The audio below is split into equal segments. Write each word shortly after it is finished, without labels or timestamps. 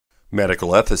Medical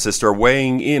ethicists are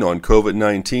weighing in on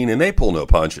COVID-19 and they pull no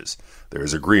punches. There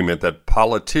is agreement that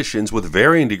politicians with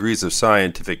varying degrees of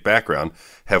scientific background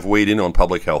have weighed in on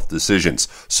public health decisions.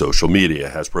 Social media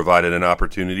has provided an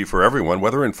opportunity for everyone,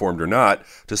 whether informed or not,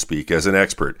 to speak as an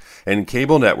expert. And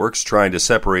cable networks trying to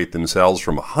separate themselves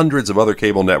from hundreds of other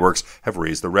cable networks have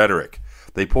raised the rhetoric.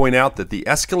 They point out that the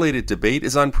escalated debate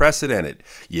is unprecedented,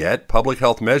 yet public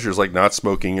health measures like not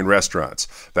smoking in restaurants,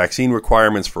 vaccine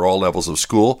requirements for all levels of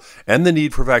school, and the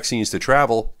need for vaccines to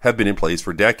travel have been in place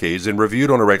for decades and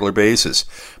reviewed on a regular basis.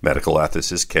 Medical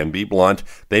ethicists can be blunt.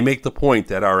 They make the point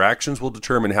that our actions will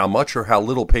determine how much or how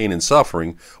little pain and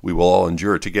suffering we will all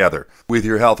endure together. With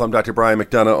your health, I'm Dr. Brian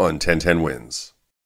McDonough on 1010 Wins.